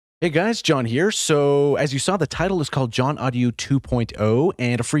Hey guys, John here. So, as you saw, the title is called John Audio 2.0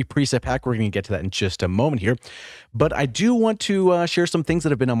 and a free preset pack. We're going to get to that in just a moment here. But I do want to share some things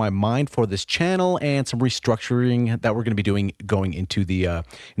that have been on my mind for this channel and some restructuring that we're going to be doing going into in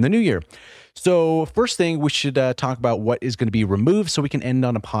the new year. So, first thing, we should talk about what is going to be removed so we can end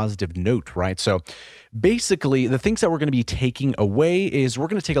on a positive note, right? So, basically, the things that we're going to be taking away is we're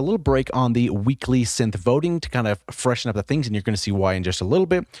going to take a little break on the weekly synth voting to kind of freshen up the things, and you're going to see why in just a little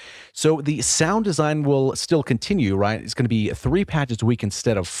bit. So, the sound design will still continue, right? It's going to be 3 patches a week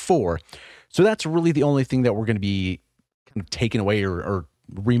instead of 4. So, that's really the only thing that we're going to be kind of taking away or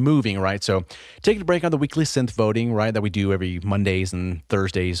removing, right? So taking a break on the weekly synth voting, right, that we do every Mondays and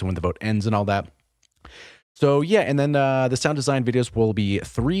Thursdays when the vote ends and all that. So yeah, and then the sound design videos will be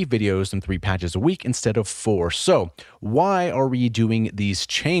 3 videos and 3 patches a week instead of 4. So why are we doing these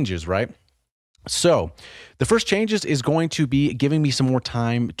changes, right? So the first changes is going to be giving me some more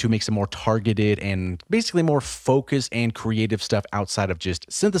time to make some more targeted and basically more focused and creative stuff outside of just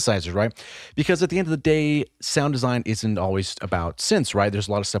synthesizers, right? Because at the end of the day, sound design isn't always about synths, right? There's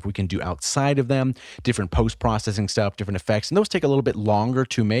a lot of stuff we can do outside of them, different post-processing stuff, different effects, and those take a little bit longer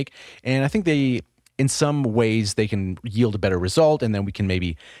to make. And I think in some ways, they can yield a better result, and then we can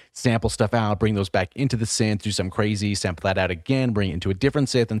maybe sample stuff out, bring those back into the synth, do some crazy, sample that out again, bring it into a different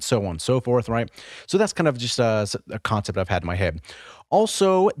synth, and so on and so forth, right? So that's kind of just a concept I've had in my head.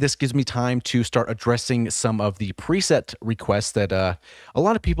 Also, this gives me time to start addressing some of the preset requests that a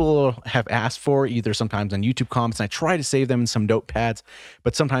lot of people have asked for, either sometimes on YouTube comments, and I try to save them in some notepads,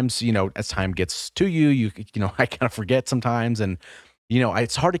 but sometimes, as time gets to I kind of forget sometimes, and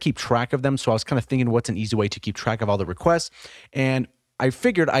it's hard to keep track of them. So I was kind of thinking, what's an easy way to keep track of all the requests? And I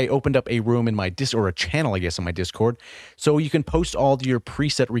figured I opened up a room in my or a channel, I guess, in my Discord. So you can post all your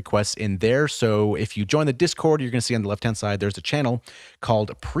preset requests in there. So if you join the Discord, you're going to see on the left-hand side, there's a channel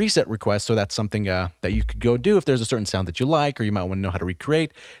called preset requests. So that's something that you could go do if there's a certain sound that you like, or you might want to know how to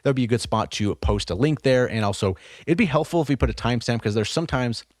recreate. That would be a good spot to post a link there. And also, it'd be helpful if we put a timestamp, because there's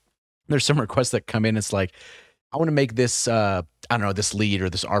some requests that come in. It's like, I want to make this, I don't know, this lead or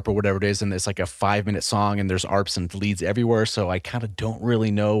this ARP or whatever it is, and it's like a 5-minute song, and there's ARPs and leads everywhere, so I kind of don't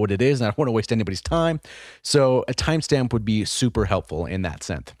really know what it is, and I don't want to waste anybody's time. So a timestamp would be super helpful in that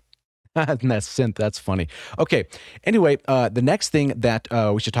synth. That's funny. Okay, anyway, the next thing that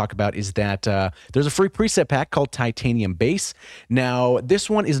we should talk about is that there's a free preset pack called Titanium Bass. Now, this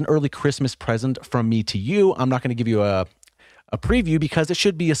one is an early Christmas present from me to you. I'm not going to give you a preview because it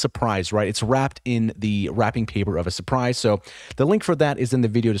should be a surprise, right? It's wrapped in the wrapping paper of a surprise. So the link for that is in the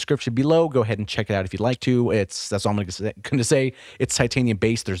video description below. Go ahead and check it out if you'd like to. That's all I'm going to say. It's titanium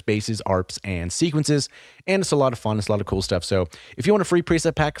bass. There's basses, ARPs, and sequences, and it's a lot of fun. It's a lot of cool stuff. So if you want a free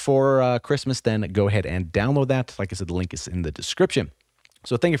preset pack for Christmas, then go ahead and download that. Like I said, the link is in the description.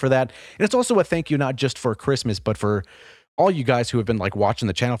 So thank you for that. And it's also a thank you not just for Christmas, but for all you guys who have been watching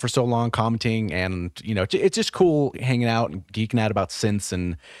the channel for so long, commenting, and it's just cool hanging out and geeking out about synths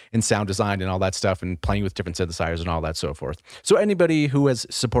and sound design and all that stuff, and playing with different synthesizers and all that so forth. So anybody who has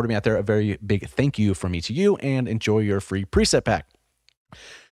supported me out there, a very big thank you from me to you, and enjoy your free preset pack.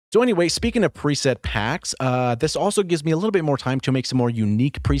 So anyway, speaking of preset packs, this also gives me a little bit more time to make some more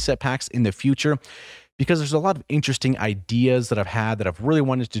unique preset packs in the future, because there's a lot of interesting ideas that I've had that I've really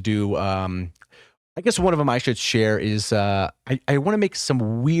wanted to do. I guess one of them I should share is I want to make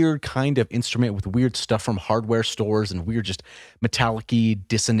some weird kind of instrument with weird stuff from hardware stores and weird, just metallic-y,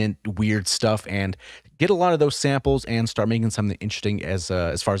 dissonant, weird stuff, and get a lot of those samples and start making something interesting as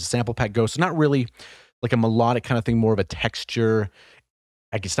far as the sample pack goes. So not really like a melodic kind of thing, more of a texture.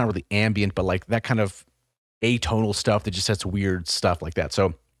 I guess not really ambient, but like that kind of atonal stuff that just has weird stuff like that.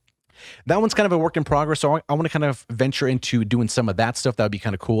 So that one's kind of a work in progress, so I want to kind of venture into doing some of that stuff. That would be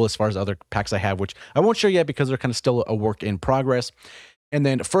kind of cool as far as other packs I have, which I won't share yet because they're kind of still a work in progress. And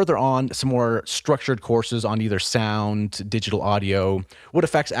then further on, some more structured courses on either sound, digital audio, what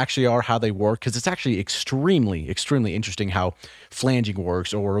effects actually are, how they work, because it's actually extremely, extremely interesting how flanging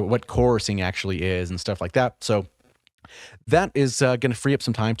works or what chorusing actually is and stuff like that. So that is going to free up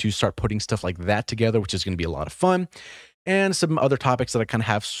some time to start putting stuff like that together, which is going to be a lot of fun. And some other topics that I kind of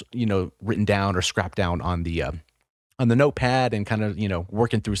have, written down or scrapped down on the notepad, and kind of,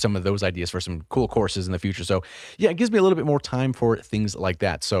 working through some of those ideas for some cool courses in the future. So yeah, it gives me a little bit more time for things like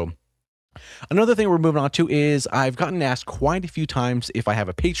that. So another thing we're moving on to is I've gotten asked quite a few times if I have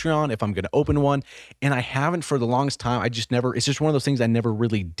a Patreon, if I'm going to open one, and I haven't for the longest time. It's just one of those things I never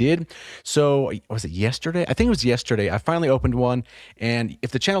really did. So was it yesterday? I think it was yesterday. I finally opened one, and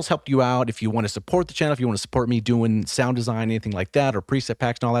if the channel's helped you out, if you want to support the channel, if you want to support me doing sound design, anything like that, or preset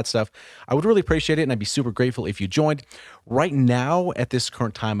packs and all that stuff, I would really appreciate it, and I'd be super grateful if you joined. Right now, at this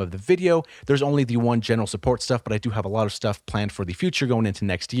current time of the video, there's only the one general support stuff, but I do have a lot of stuff planned for the future going into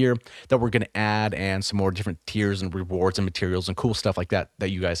next year that we're going to add, and some more different tiers and rewards and materials and cool stuff like that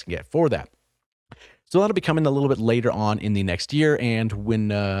that you guys can get for that. So that'll be coming a little bit later on in the next year, and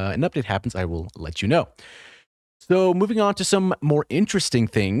when an update happens, I will let you know. So moving on to some more interesting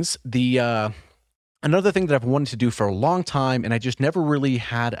things, another thing that I've wanted to do for a long time, and I just never really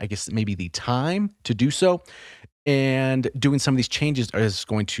had, I guess, maybe the time to do so. And doing some of these changes is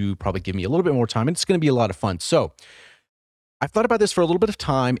going to probably give me a little bit more time, and it's going to be a lot of fun. So I've thought about this for a little bit of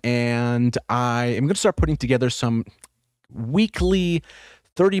time, and I am going to start putting together some weekly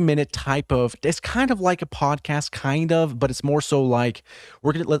 30-minute type of, it's kind of like a podcast, kind of, but it's more so like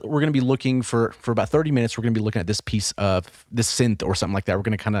we're gonna be looking for about 30 minutes. We're gonna be looking at this piece of this synth or something like that. We're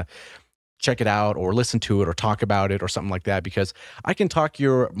gonna kind of check it out or listen to it or talk about it or something like that, because I can talk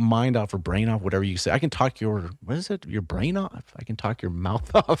your mind off or brain off, whatever you say. I can talk your, what is it? Your brain off? I can talk your mouth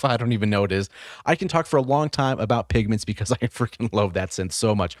off. I don't even know what it is. I can talk for a long time about Pigments because I freaking love that synth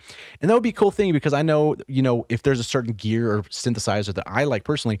so much. And that would be a cool thing, because I know, you know, if there's a certain gear or synthesizer that I like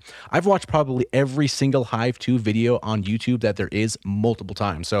personally, I've watched probably every single Hive 2 video on YouTube that there is multiple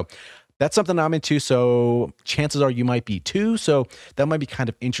times. So that's something I'm into. So chances are you might be too. So that might be kind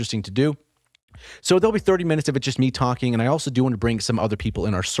of interesting to do. So there'll be 30 minutes of it just me talking, and I also do want to bring some other people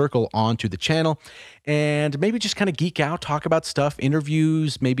in our circle onto the channel and maybe just kind of geek out, talk about stuff,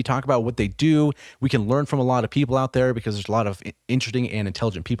 interviews, maybe talk about what they do. We can learn from a lot of people out there, because there's a lot of interesting and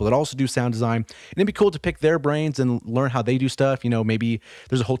intelligent people that also do sound design, and it'd be cool to pick their brains and learn how they do stuff. You know, maybe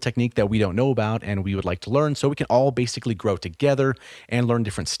there's a whole technique that we don't know about and we would like to learn, so we can all basically grow together and learn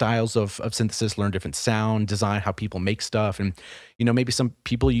different styles of synthesis, learn different sound design, how people make stuff. And you know, maybe some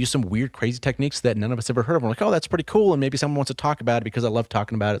people use some weird, crazy techniques that none of us ever heard of. We're like, oh, that's pretty cool. And maybe someone wants to talk about it because I love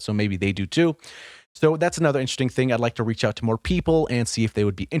talking about it. So maybe they do too. So that's another interesting thing. I'd like to reach out to more people and see if they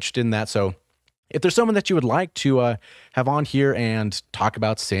would be interested in that. So if there's someone that you would like to have on here and talk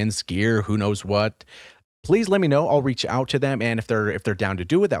about synths, gear, who knows what, please let me know. I'll reach out to them, and if they're down to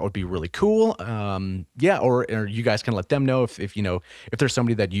do it, that would be really cool. Yeah, or you guys can let them know if you know, if there's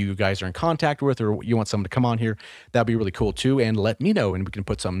somebody that you guys are in contact with, or you want someone to come on here, that'd be really cool too. And let me know, and we can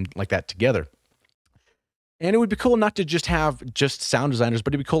put something like that together. And it would be cool not to just have just sound designers,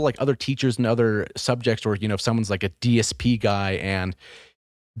 but it'd be cool like other teachers and other subjects, or you know, if someone's like a DSP guy and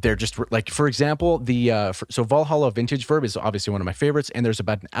they're just like, for example, so Valhalla Vintage Verb is obviously one of my favorites, and there's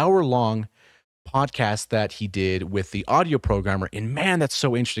about an hour-long podcast that he did with the audio programmer, and man, that's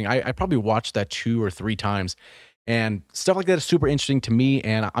so interesting. I probably watched that 2 or 3 times, and stuff like that is super interesting to me.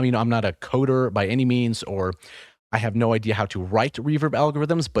 And I mean, I'm not a coder by any means, or I have no idea how to write reverb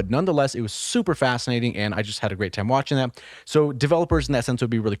algorithms, but nonetheless, it was super fascinating, and I just had a great time watching that. So developers in that sense would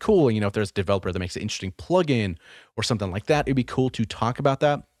be really cool. You know, if there's a developer that makes an interesting plugin or something like that, it'd be cool to talk about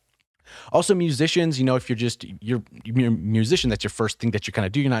that. Also, musicians, you know, if you're a musician, that's your first thing that you kind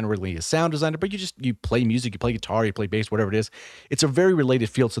of do. You're not really a sound designer, but you play music, you play guitar, you play bass, whatever it is. It's a very related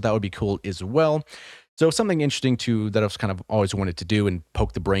field, so that would be cool as well. So something interesting too that I've kind of always wanted to do, and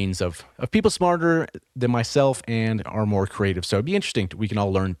poke the brains of people smarter than myself and are more creative. So it'd be interesting. We can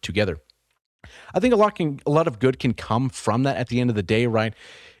all learn together. I think a lot of good can come from that at the end of the day, right?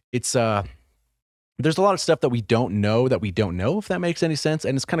 It's there's a lot of stuff that we don't know, if that makes any sense.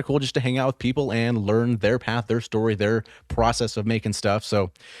 And it's kind of cool just to hang out with people and learn their path, their story, their process of making stuff. So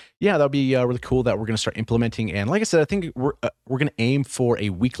yeah, that'll be really cool that we're going to start implementing. And like I said, I think we're going to aim for a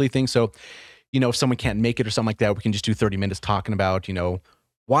weekly thing. So, you know, if someone can't make it or something like that, we can just do 30 minutes talking about, you know,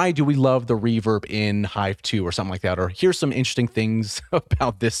 why do we love the reverb in Hive 2 or something like that? Or here's some interesting things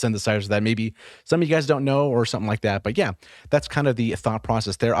about this synthesizer that maybe some of you guys don't know or something like that. But yeah, that's kind of the thought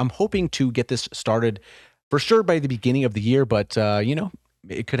process there. I'm hoping to get this started for sure by the beginning of the year, but you know,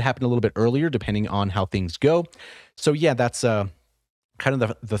 it could happen a little bit earlier depending on how things go. So yeah, that's kind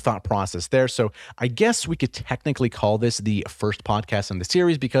of the thought process there. So I guess we could technically call this the first podcast in the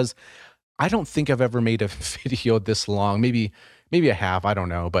series, because I don't think I've ever made a video this long. Maybe I have, I don't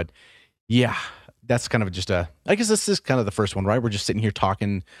know. But yeah, that's kind of just I guess this is kind of the first one, right? We're just sitting here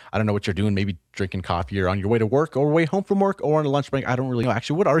talking. I don't know what you're doing, maybe drinking coffee or on your way to work or way home from work or on a lunch break. I don't really know.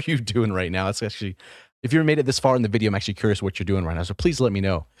 Actually, what are you doing right now? That's actually, if you made it this far in the video, I'm actually curious what you're doing right now. So please let me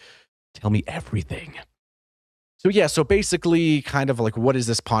know. Tell me everything. So yeah, so basically kind of like, what is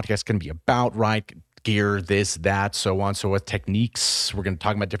this podcast going to be about, right? Gear, this, that, so on. So with techniques, we're going to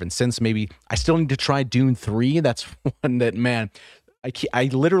talk about different synths. Maybe I still need to try Dune 3. That's one that, man, I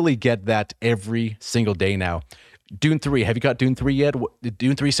literally get that every single day now. Dune 3, have you got Dune 3 yet?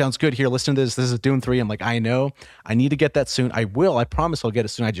 Dune 3 sounds good. Here, listen to this. This is Dune 3. I'm like, I know. I need to get that soon. I will. I promise I'll get it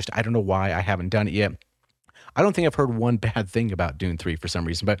soon. I don't know why I haven't done it yet. I don't think I've heard one bad thing about Dune 3 for some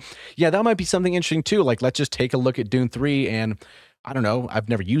reason. But yeah, that might be something interesting too. Like, let's just take a look at Dune 3 and I don't know. I've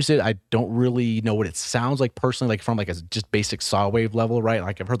never used it. I don't really know what it sounds like personally, like from like a just basic saw wave level, right?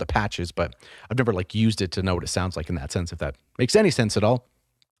 Like I've heard the patches, but I've never like used it to know what it sounds like in that sense, if that makes any sense at all.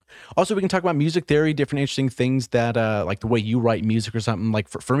 Also, we can talk about music theory, different interesting things that, like the way you write music or something. Like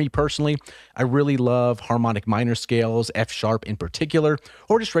for me personally, I really love harmonic minor scales, F sharp in particular,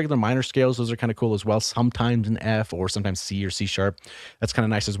 or just regular minor scales. Those are kind of cool as well. Sometimes an F or sometimes C or C sharp. That's kind of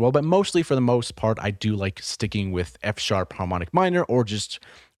nice as well. But mostly for the most part, I do like sticking with F sharp harmonic minor or just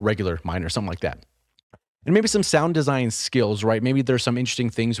regular minor, something like that. And maybe some sound design skills, right? Maybe there's some interesting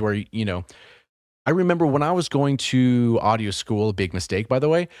things where, I remember when I was going to audio school, a big mistake, by the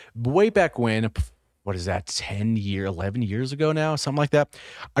way back when, what is that, 11 years ago now, something like that.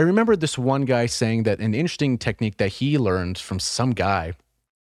 I remember this one guy saying that an interesting technique that he learned from some guy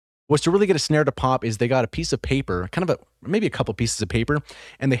was to really get a snare to pop is they got a piece of paper, kind of maybe a couple pieces of paper,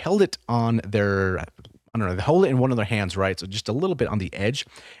 and they held it on their, I don't know, they hold it in one of their hands, right? So just a little bit on the edge,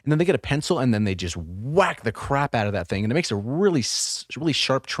 and then they get a pencil, and then they just whack the crap out of that thing, and it makes a really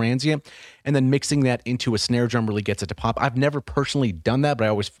sharp transient, and then mixing that into a snare drum really gets it to pop. I've never personally done that, but I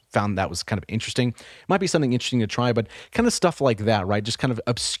always found that was kind of interesting. It might be something interesting to try, but kind of stuff like that, right? Just kind of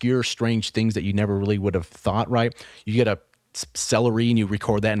obscure, strange things that you never really would have thought, right? You get a celery and you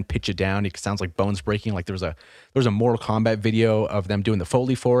record that and pitch it down. It sounds like bones breaking. Like there was a Mortal Kombat video of them doing the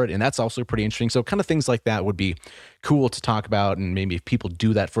Foley for it, and that's also pretty interesting. So kind of things like that would be cool to talk about, and maybe if people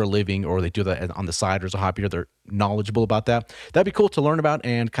do that for a living or they do that on the side or as a hobby or they're knowledgeable about that, that'd be cool to learn about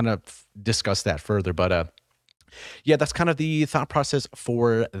and kind of discuss that further. But yeah, that's kind of the thought process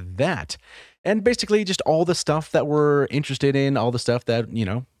for that. And basically just all the stuff that we're interested in, all the stuff that,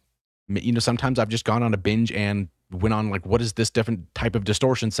 sometimes I've just gone on a binge and went on like, what does this different type of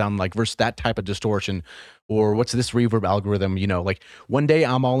distortion sound like versus that type of distortion? Or what's this reverb algorithm? Like one day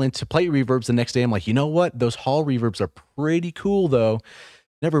I'm all into plate reverbs. The next day I'm like, you know what? Those hall reverbs are pretty cool though.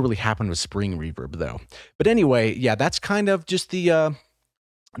 Never really happened with spring reverb though. But anyway, yeah, that's kind of just the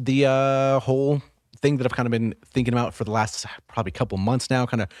whole thing that I've kind of been thinking about for the last probably couple months now,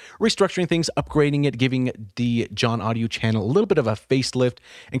 kind of restructuring things, upgrading it, giving the John Audio channel a little bit of a facelift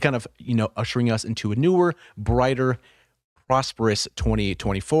and kind of, ushering us into a newer, brighter, prosperous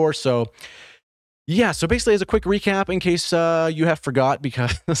 2024. So yeah, so basically as a quick recap, in case you have forgot,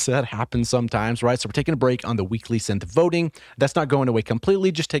 because that happens sometimes, right? So we're taking a break on the weekly synth voting. That's not going away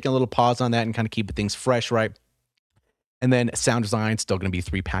completely, just taking a little pause on that and kind of keeping things fresh, right? And then sound design, still going to be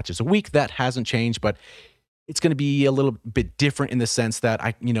 3 patches a week. That hasn't changed, but it's going to be a little bit different in the sense that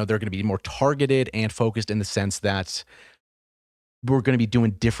they're going to be more targeted and focused in the sense that we're going to be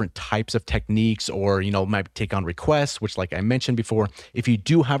doing different types of techniques or, might take on requests, which like I mentioned before, if you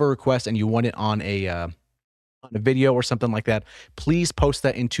do have a request and you want it on a video or something like that, please post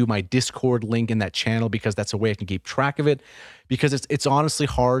that into my Discord link in that channel, because that's a way I can keep track of it, because it's honestly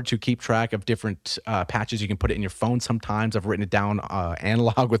hard to keep track of different patches. You can put it in your phone sometimes. I've written it down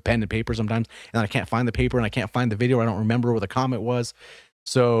analog with pen and paper sometimes, and then I can't find the paper and I can't find the video. I don't remember where the comment was.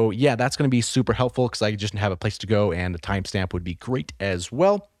 So yeah, that's going to be super helpful because I just have a place to go, and a timestamp would be great as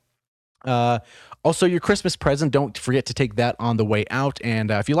well. Also, your Christmas present, don't forget to take that on the way out. And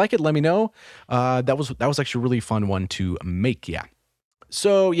if you like it, let me know. That was actually a really fun one to make. Yeah.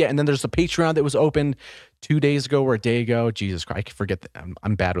 So yeah, and then there's the Patreon that was opened 2 days ago or a day ago. Jesus Christ, I forget that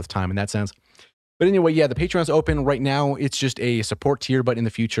I'm bad with time in that sense. But anyway, yeah, the Patreon's open right now. It's just a support tier, but in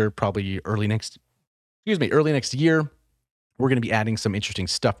the future, probably early next year, we're going to be adding some interesting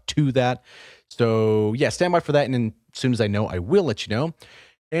stuff to that. So yeah, stand by for that. And then as soon as I know, I will let you know.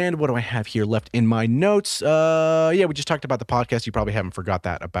 And what do I have here left in my notes? Yeah, we just talked about the podcast. You probably haven't forgot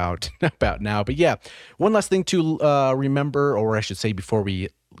that about now. But yeah, one last thing to remember, or I should say before we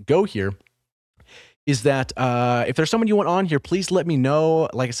go here, is that if there's someone you want on here, please let me know.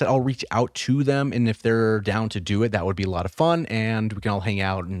 Like I said, I'll reach out to them, and if they're down to do it, that would be a lot of fun, and we can all hang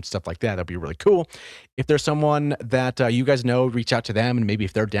out and stuff like that. That'd be really cool. If there's someone that you guys know, reach out to them, and maybe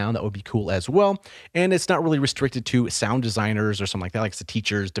if they're down, that would be cool as well. And it's not really restricted to sound designers or something like that, like the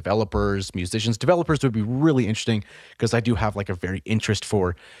teachers, developers, musicians. Developers would be really interesting, because I do have like a very interest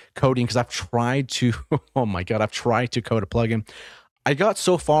for coding, because I've tried to, oh my God, I've tried to code a plugin. I got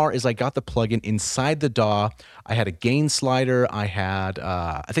so far as I got the plugin inside the DAW. I had a gain slider. I had,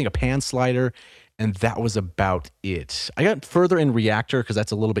 I think, a pan slider, and that was about it. I got further in Reactor because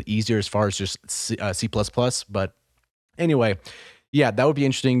that's a little bit easier as far as just C++. But anyway, yeah, that would be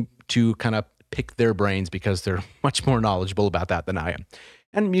interesting to kind of pick their brains, because they're much more knowledgeable about that than I am.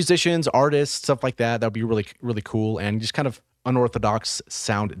 And musicians, artists, stuff like that, that would be really, really cool. And just kind of unorthodox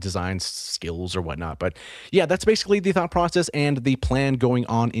sound design skills or whatnot. But yeah, that's basically the thought process and the plan going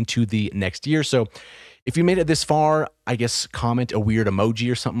on into the next year. So if you made it this far, I guess comment a weird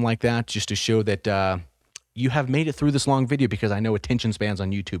emoji or something like that, just to show that you have made it through this long video, because I know attention spans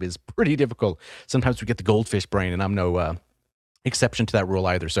on YouTube is pretty difficult. Sometimes we get the goldfish brain, and I'm no exception to that rule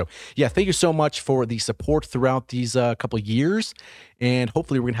either. So yeah, thank you so much for the support throughout these couple years, and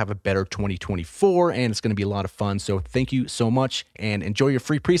hopefully we're gonna have a better 2024, and it's gonna be a lot of fun. So thank you so much, and enjoy your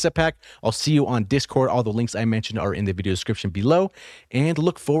free preset pack. I'll see you on Discord. All the links I mentioned are in the video description below, and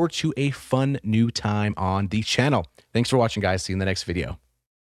look forward to a fun new time on the channel. Thanks for watching, guys. See you in the next video.